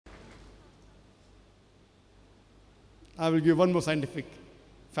I will give one more scientific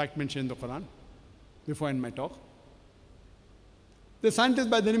fact mentioned in the Quran before I end my talk. The scientist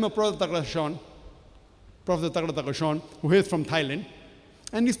by the name of Professor Zakir Naik, who hails from Thailand,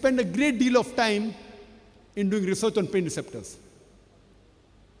 and he spent a great deal of time in doing research on pain receptors.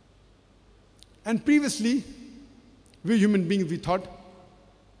 And previously, we human beings, we thought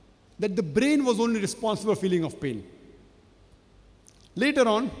that the brain was only responsible for feeling of pain. Later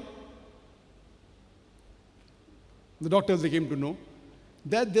on, the doctors, they came to know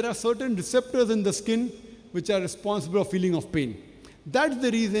that there are certain receptors in the skin which are responsible for feeling of pain. That's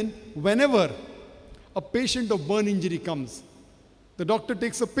the reason whenever a patient of burn injury comes, the doctor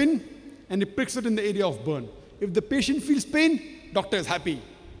takes a pin and he pricks it in the area of burn. If the patient feels pain, doctor is happy.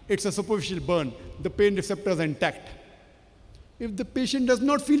 It's a superficial burn. The pain receptors are intact. If the patient does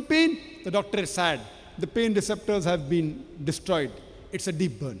not feel pain, the doctor is sad. The pain receptors have been destroyed. It's a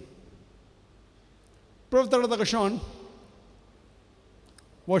deep burn. Prophet Sugathadasa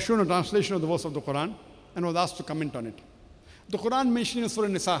was shown a translation of the verse of the Quran and was asked to comment on it. The Quran mentioned in Surah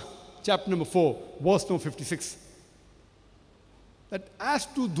Nisa, chapter number 4, verse number 56, that as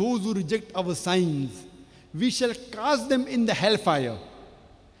to those who reject our signs, we shall cast them in the hellfire.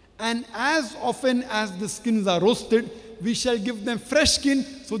 And as often as the skins are roasted, we shall give them fresh skin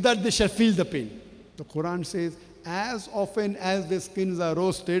so that they shall feel the pain. The Quran says, as often as the skins are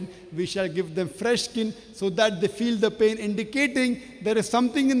roasted, we shall give them fresh skin so that they feel the pain, indicating there is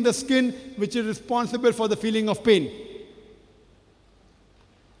something in the skin which is responsible for the feeling of pain.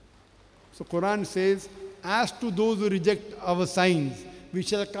 So Quran says, as to those who reject our signs, we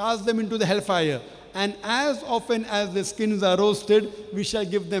shall cast them into the hellfire. And as often as the skins are roasted, we shall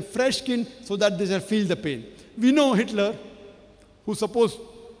give them fresh skin so that they shall feel the pain. We know Hitler, who's supposed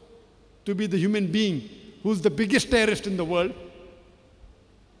to be the human being who's the biggest terrorist in the world.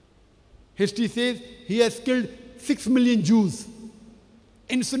 History says he has killed 6 million Jews,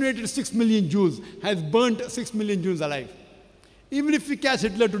 incinerated 6 million Jews, has burnt 6 million Jews alive. Even if we catch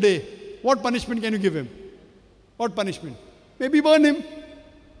Hitler today, what punishment can you give him? What punishment? Maybe burn him.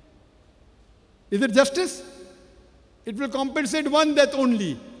 Is it justice? It will compensate one death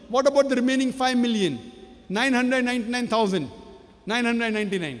only. What about the remaining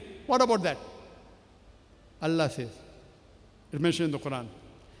 5,999,999? What about that? Allah says, it's mentioned in the Quran,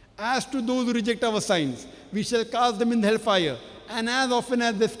 as to those who reject our signs, we shall cast them in the hellfire. And as often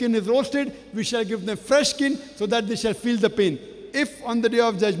as the skin is roasted, we shall give them fresh skin so that they shall feel the pain. If on the day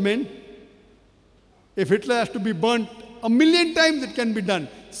of judgment, if Hitler has to be burnt 1,000,000 times, it can be done.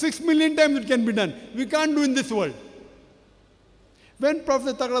 6 million times it can be done. We can't do in this world. When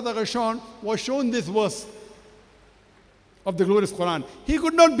Prophet Sugathadasa was shown this verse of the glorious Quran, he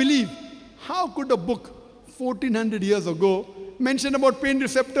could not believe. How could a book 1400 years ago mention about pain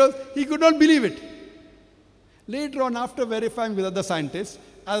receptors? He could not believe it. Later on, after verifying with other scientists,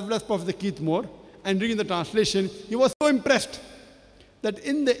 as well as Professor Keith Moore, and reading the translation, he was so impressed that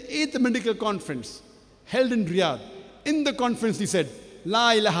in the 8th medical conference held in Riyadh, in the conference he said,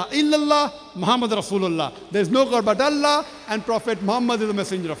 La ilaha illallah, Muhammad Rasulullah. There is no God but Allah, and Prophet Muhammad is the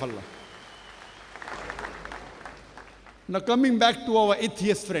messenger of Allah. Now coming back to our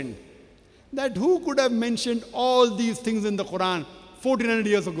atheist friend, that who could have mentioned all these things in the Quran 1400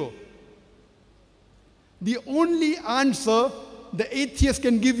 years ago? The only answer the atheist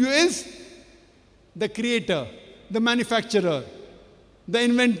can give you is the creator, the manufacturer, the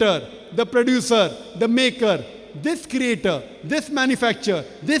inventor, the producer, the maker. This creator, this manufacturer,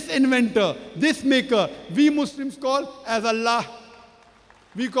 this inventor, this maker, we Muslims call as Allah.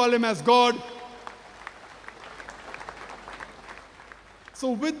 We call him as God.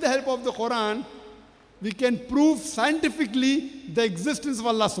 So with the help of the Quran, we can prove scientifically the existence of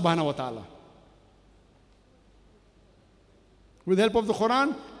Allah subhanahu wa ta'ala. With the help of the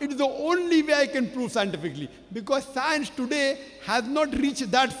Quran, it is the only way I can prove scientifically, because science today has not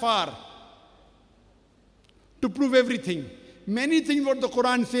reached that far to prove everything. Many things what the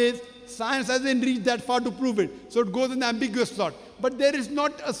Quran says, science hasn't reached that far to prove it. So it goes in the ambiguous thought. But there is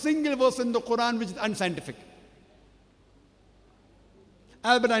not a single verse in the Quran which is unscientific.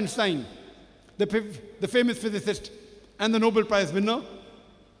 Albert Einstein, the famous physicist and the Nobel Prize winner,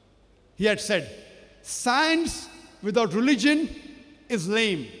 he had said, science without religion is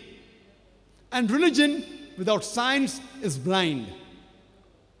lame, and religion without science is blind.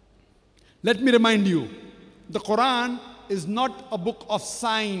 Let me remind you, the Quran is not a book of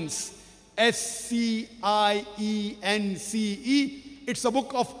science, S-C-I-E-N-C-E. It's a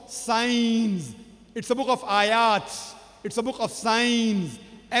book of signs. It's a book of ayats. It's a book of signs,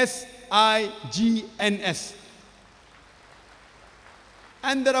 S-I-G-N-S.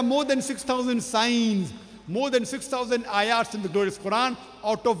 And there are more than 6,000 signs, more than 6,000 ayats in the glorious Quran,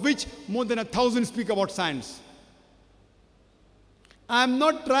 out of which more than 1,000 speak about science. I am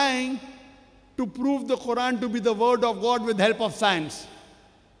not trying to prove the Quran to be the word of God with the help of science.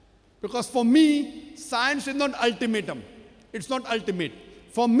 Because for me, science is not ultimatum. It's not ultimate.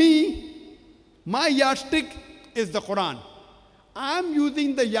 For me, my yardstick is the Quran. I am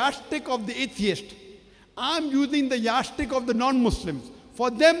using the yardstick of the atheist. I am using the yardstick of the non-Muslims. For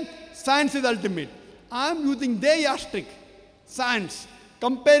them, science is ultimate. I am using their yardstick, science,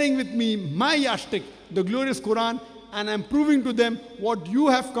 comparing with me my yardstick, the glorious Quran, and I am proving to them what you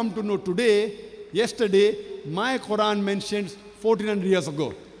have come to know today. Yesterday, my Quran mentions 1400 years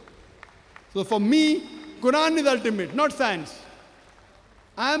ago. So for me, Quran is ultimate, not science.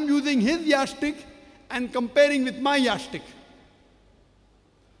 I am using his yardstick and comparing with my yardstick.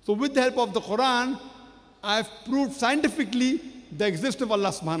 So with the help of the Quran, I have proved scientifically the existence of Allah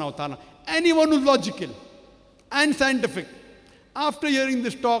subhanahu wa ta'ala. Anyone who's logical and scientific, after hearing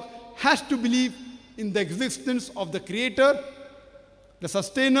this talk, has to believe in the existence of the creator, the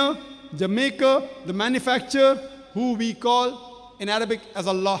sustainer, the maker, the manufacturer, who we call in Arabic as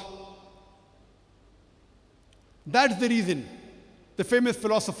Allah. That's the reason the famous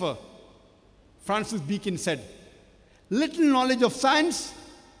philosopher Francis Bacon said, little knowledge of science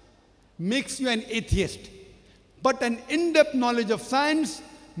makes you an atheist, but an in-depth knowledge of science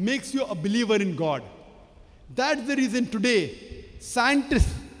makes you a believer in God. That's the reason today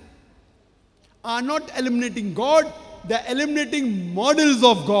scientists are not eliminating God, they're eliminating models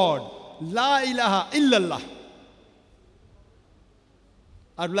of God. La ilaha illallah.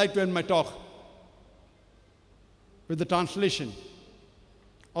 I'd like to end my talk with the translation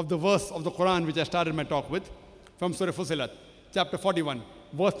of the verse of the Quran which I started my talk with, from Surah Fussilat, chapter 41,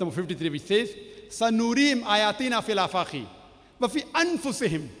 verse number 53, which says, Sanurim ayatina fil afaqi wa fi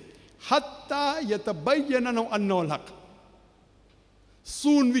anfusihim hatta yatabayyana annahu al-haq.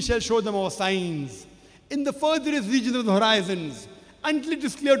 Soon we shall show them our signs in the furthest region of the horizons until it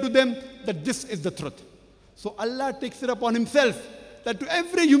is clear to them that this is the truth. So Allah takes it upon himself that to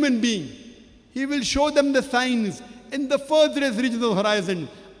every human being, he will show them the signs in the furthest region of the horizon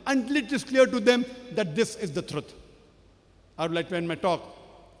until it is clear to them that this is the truth. I would like to end my talk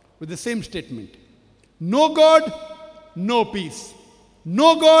with the same statement. No God, no peace.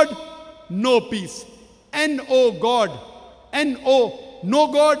 No God, no peace. N-O God, N-O,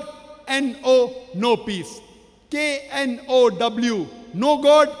 no God, N-O, no peace. K-N-O-W, no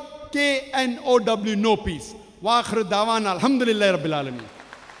God, K-N-O-W, no peace. Wa akhir dawana alhamdulillahi rabbil alamin.